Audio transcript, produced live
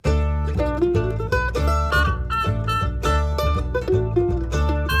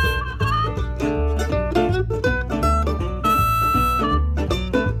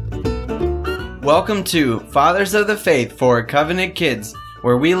Welcome to Fathers of the Faith for Covenant Kids,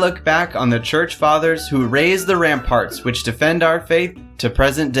 where we look back on the church fathers who raised the ramparts which defend our faith to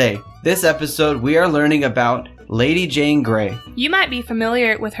present day. This episode, we are learning about Lady Jane Grey. You might be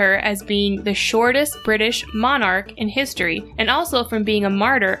familiar with her as being the shortest British monarch in history, and also from being a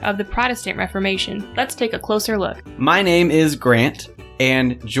martyr of the Protestant Reformation. Let's take a closer look. My name is Grant,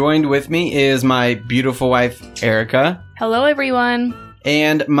 and joined with me is my beautiful wife, Erica. Hello, everyone.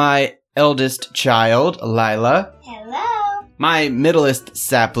 And my eldest child, Lila. Hello. My middlest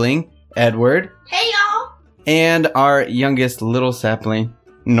sapling, Edward. Hey, y'all. And our youngest little sapling,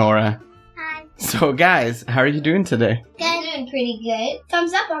 Nora. Hi. So guys, how are you doing today? Good. Doing pretty good.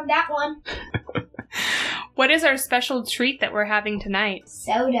 Thumbs up on that one. What is our special treat that we're having tonight?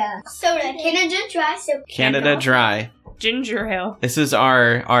 Soda. Canada Dry. Canada Dry. Ginger ale. This is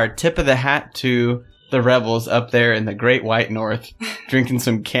our tip of the hat to the rebels up there in the Great White North, drinking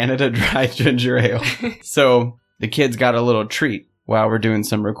some Canada Dry ginger ale. So the kids got a little treat while we're doing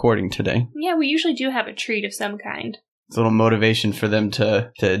some recording today. Yeah, we usually do have a treat of some kind. It's a little motivation for them to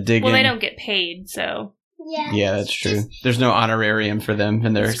dig in. Well, they don't get paid, so... Yeah, that's true. There's no honorarium for them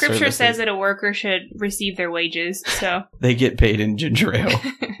in their Scripture services. says that a worker should receive their wages, so... They get paid in ginger ale.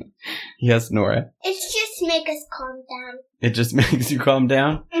 Yes, Nora. It's just make us calm down. It just makes you calm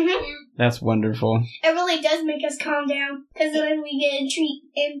down? Mm-hmm. That's wonderful. It really does make us calm down. Because when we get a treat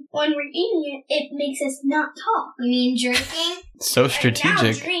and when we're eating it, it makes us not talk. You mean drinking? So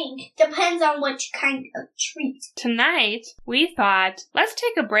strategic. Now drink. Depends on which kind of treat. Tonight, we thought, let's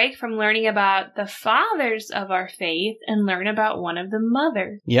take a break from learning about the fathers of our faith and learn about one of the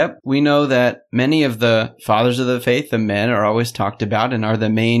mothers. Yep. We know that many of the fathers of the faith, the men, are always talked about and are the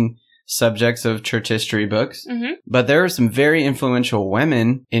main subjects of church history books. Mm-hmm. But there are some very influential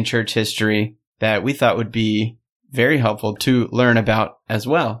women in church history that we thought would be very helpful to learn about as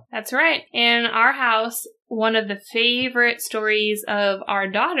well. That's right. In our house, one of the favorite stories of our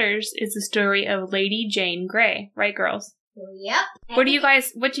daughters is the story of Lady Jane Grey. Right, girls? Yep. What do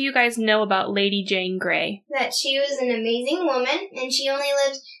you guys know about Lady Jane Grey? That she was an amazing woman, and she only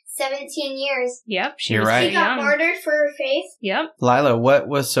lived 17 years. Yep, she You're was right. She got young. martyred for her faith. Yep. Lila, what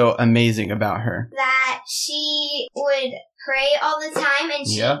was so amazing about her? That she would pray all the time, and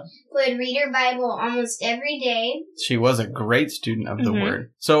she would read her Bible almost every day. She was a great student of the Mhm.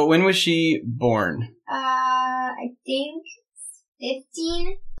 Word. So when was she born? I think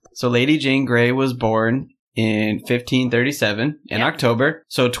 15. So Lady Jane Grey was born in 1537 in Yep. October.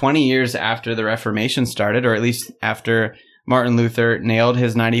 So 20 years after the Reformation started, or at least after Martin Luther nailed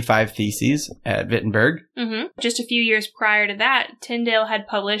his 95 Theses at Wittenberg. Mm-hmm. Just a few years prior to that, Tyndale had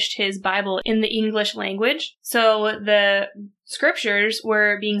published his Bible in the English language. So the scriptures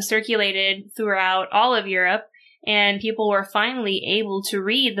were being circulated throughout all of Europe, and people were finally able to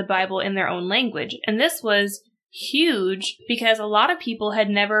read the Bible in their own language. And this was huge because a lot of people had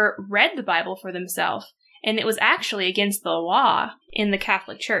never read the Bible for themselves. And it was actually against the law in the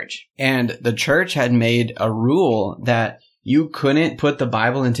Catholic Church. And the church had made a rule that you couldn't put the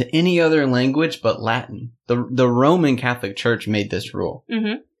Bible into any other language but Latin. The Roman Catholic Church made this rule.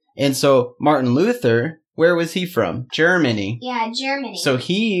 Mm-hmm. And so Martin Luther, where was he from? Germany. Yeah, Germany. So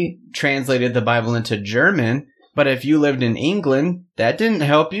he translated the Bible into German, but if you lived in England, that didn't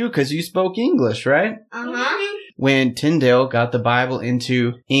help you because you spoke English, right? Uh-huh. When Tyndale got the Bible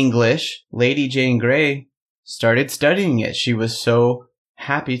into English, Lady Jane Grey started studying it. She was so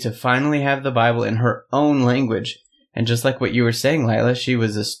happy to finally have the Bible in her own language. And just like what you were saying, Lila, she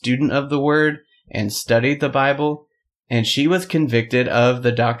was a student of the Word and studied the Bible, and she was convicted of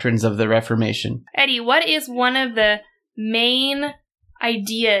the doctrines of the Reformation. Eddie, what is one of the main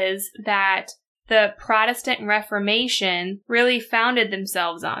ideas that the Protestant Reformation really founded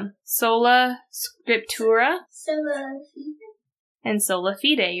themselves on? Sola Scriptura and sola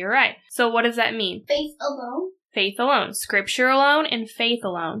fide, you're right. So what does that mean? Faith alone. Faith alone. Scripture alone and faith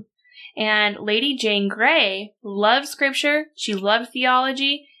alone. And Lady Jane Grey loved Scripture, she loved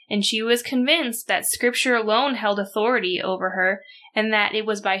theology, and she was convinced that Scripture alone held authority over her, and that it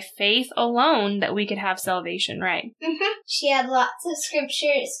was by faith alone that we could have salvation, right? Mm-hmm. She had lots of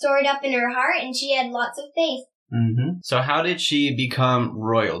Scripture stored up in her heart, and she had lots of faith. Mm-hmm. So how did she become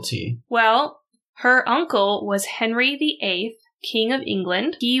royalty? Well, her uncle was Henry VIII, King of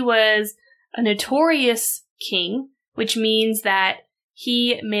England. He was a notorious king, which means that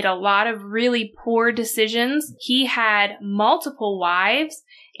he made a lot of really poor decisions. He had multiple wives,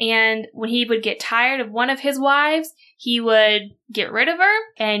 and when he would get tired of one of his wives, he would get rid of her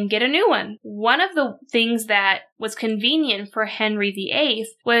and get a new one. One of the things that was convenient for Henry VIII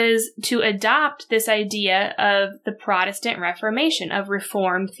was to adopt this idea of the Protestant Reformation, of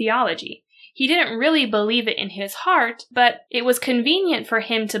Reformed theology. He didn't really believe it in his heart, but it was convenient for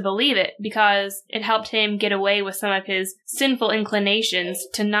him to believe it because it helped him get away with some of his sinful inclinations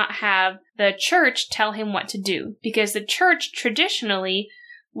to not have the church tell him what to do. Because the church traditionally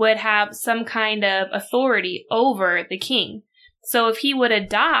would have some kind of authority over the king. So if he would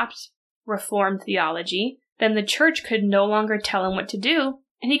adopt Reformed theology, then the church could no longer tell him what to do,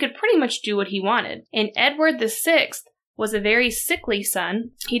 and he could pretty much do what he wanted. And Edward VI was a very sickly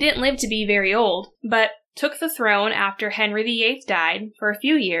son. He didn't live to be very old, but took the throne after Henry VIII died for a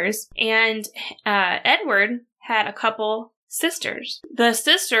few years, and Edward had a couple sisters. The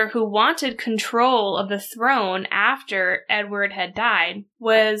sister who wanted control of the throne after Edward had died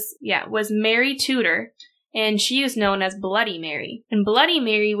was Mary Tudor, and she is known as Bloody Mary. And Bloody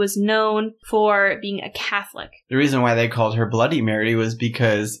Mary was known for being a Catholic. The reason why they called her Bloody Mary was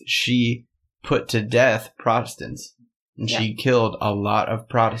because she put to death Protestants. And she killed a lot of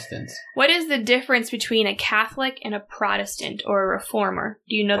Protestants. What is the difference between a Catholic and a Protestant or a Reformer?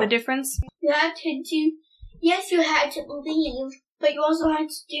 Do you know the difference? You had to believe, but you also had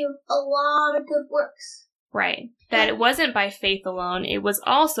to do a lot of good works. Right. That it wasn't by faith alone, it was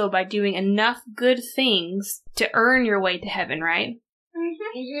also by doing enough good things to earn your way to heaven, right?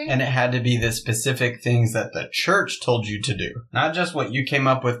 Mm-hmm. And it had to be the specific things that the church told you to do. Not just what you came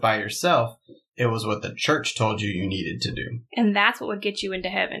up with by yourself. It was what the church told you needed to do. And that's what would get you into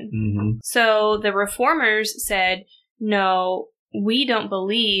heaven. Mm-hmm. So the Reformers said, no, we don't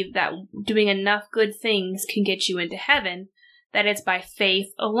believe that doing enough good things can get you into heaven. That it's by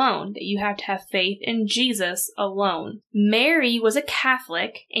faith alone, that you have to have faith in Jesus alone. Mary was a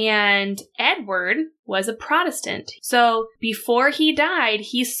Catholic and Edward was a Protestant. So before he died,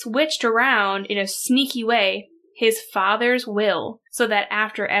 he switched around in a sneaky way his father's will so that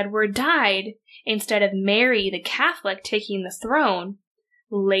after Edward died, instead of Mary the Catholic taking the throne,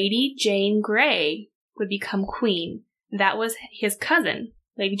 Lady Jane Grey would become queen. That was his cousin.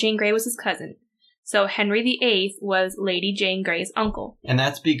 Lady Jane Grey was his cousin. So Henry VIII was Lady Jane Grey's uncle. And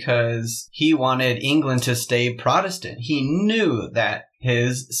that's because he wanted England to stay Protestant. He knew that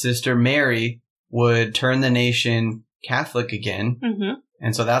his sister Mary would turn the nation Catholic again. Mm-hmm.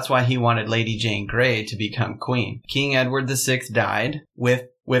 And so that's why he wanted Lady Jane Grey to become queen. King Edward VI died.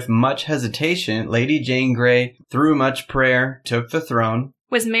 With much hesitation, Lady Jane Grey, through much prayer, took the throne.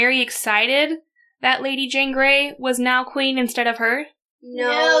 Was Mary excited that Lady Jane Grey was now queen instead of her?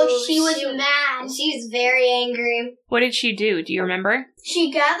 No, she was mad. She was very angry. What did she do? Do you remember?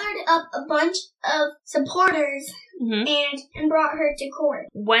 She gathered up a bunch of supporters and brought her to court.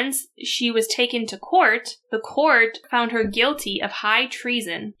 Once she was taken to court, the court found her guilty of high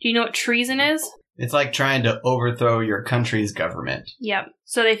treason. Do you know what treason is? It's like trying to overthrow your country's government. Yep.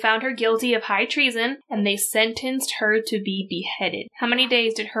 So they found her guilty of high treason, and they sentenced her to be beheaded. How many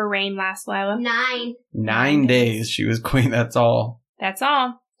days did her reign last, Lila? 9. 9 days she was queen, that's all. That's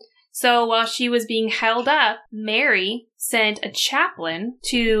all. So while she was being held up, Mary sent a chaplain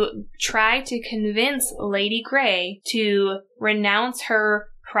to try to convince Lady Grey to renounce her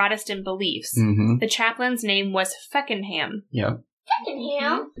Protestant beliefs. Mm-hmm. The chaplain's name was Feckenham. Yep.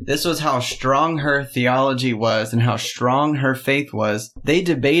 Feckenham? This was how strong her theology was and how strong her faith was. They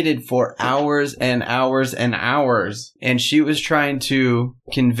debated for hours and hours and hours. And she was trying to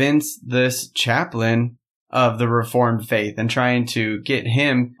convince this chaplain of the Reformed faith and trying to get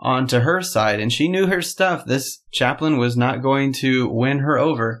him onto her side. And she knew her stuff. This chaplain was not going to win her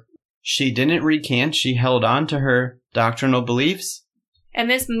over. She didn't recant. She held on to her doctrinal beliefs. And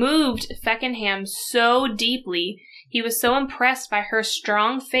this moved Feckenham so deeply. He was so impressed by her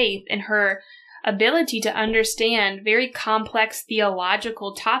strong faith and her ability to understand very complex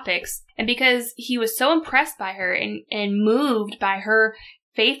theological topics. And because he was so impressed by her and moved by her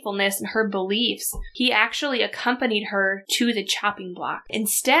faithfulness and her beliefs, he actually accompanied her to the chopping block.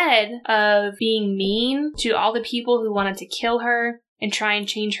 Instead of being mean to all the people who wanted to kill her and try and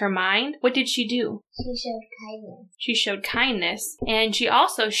change her mind, what did she do? She showed kindness. She showed kindness, and she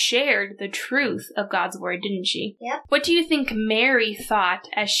also shared the truth of God's word, didn't she? Yep. What do you think Mary thought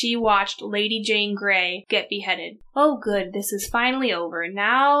as she watched Lady Jane Grey get beheaded? Oh good, this is finally over.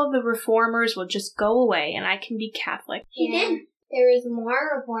 Now the reformers will just go away and I can be Catholic. She did. There was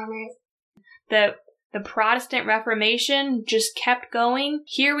more reformers. The Protestant Reformation just kept going.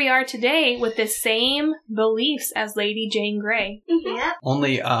 Here we are today with the same beliefs as Lady Jane Grey. Yep.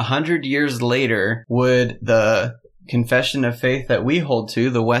 Only 100 years later would the Confession of Faith that we hold to,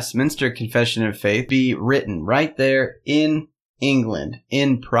 the Westminster Confession of Faith, be written right there in England,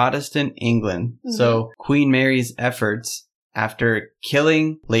 in Protestant England. Mm-hmm. So Queen Mary's efforts after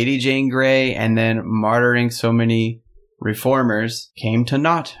killing Lady Jane Grey and then martyring so many reformers came to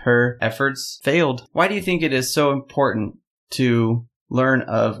naught. Her efforts failed. Why do you think it is so important to learn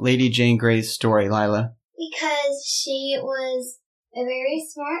of Lady Jane Grey's story, Lila? Because she was a very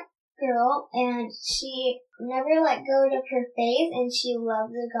smart girl, and she never let go of her faith, and she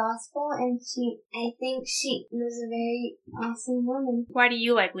loved the gospel, and I think she was a very awesome woman. Why do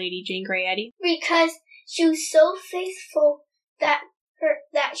you like Lady Jane Grey, Eddie? Because she was so faithful that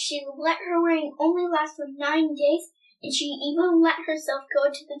she let her reign only last for 9 days, and she even let herself go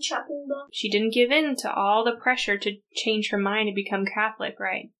to the chopping block. She didn't give in to all the pressure to change her mind and become Catholic,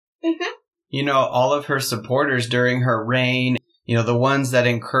 right? Mm-hmm. You know, all of her supporters during her reign, you know, the ones that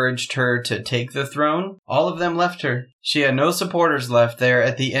encouraged her to take the throne, all of them left her. She had no supporters left there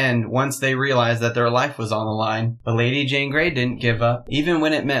at the end once they realized that their life was on the line. But Lady Jane Grey didn't give up. Even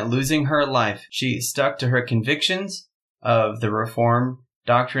when it meant losing her life, she stuck to her convictions of the Reformed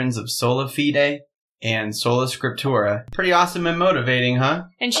doctrines of sola fide and sola scriptura. Pretty awesome and motivating, huh?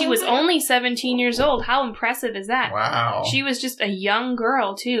 And she was only 17 years old. How impressive is that? Wow. She was just a young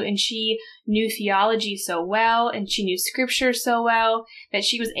girl, too, and she knew theology so well, and she knew scripture so well, that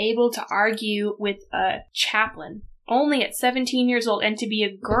she was able to argue with a chaplain only at 17 years old, and to be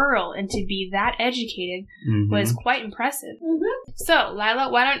a girl and to be that educated was quite impressive. Mm-hmm. So,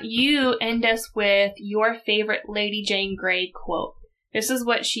 Lila, why don't you end us with your favorite Lady Jane Grey quote? This is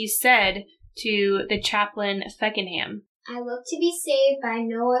what she said to the chaplain Feckenham. I look to be saved by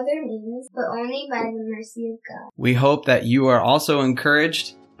no other means, but only by the mercy of God. We hope that you are also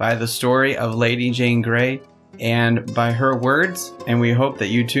encouraged by the story of Lady Jane Grey and by her words, and we hope that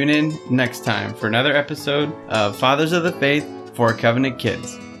you tune in next time for another episode of Fathers of the Faith for Covenant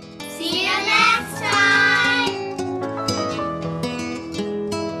Kids.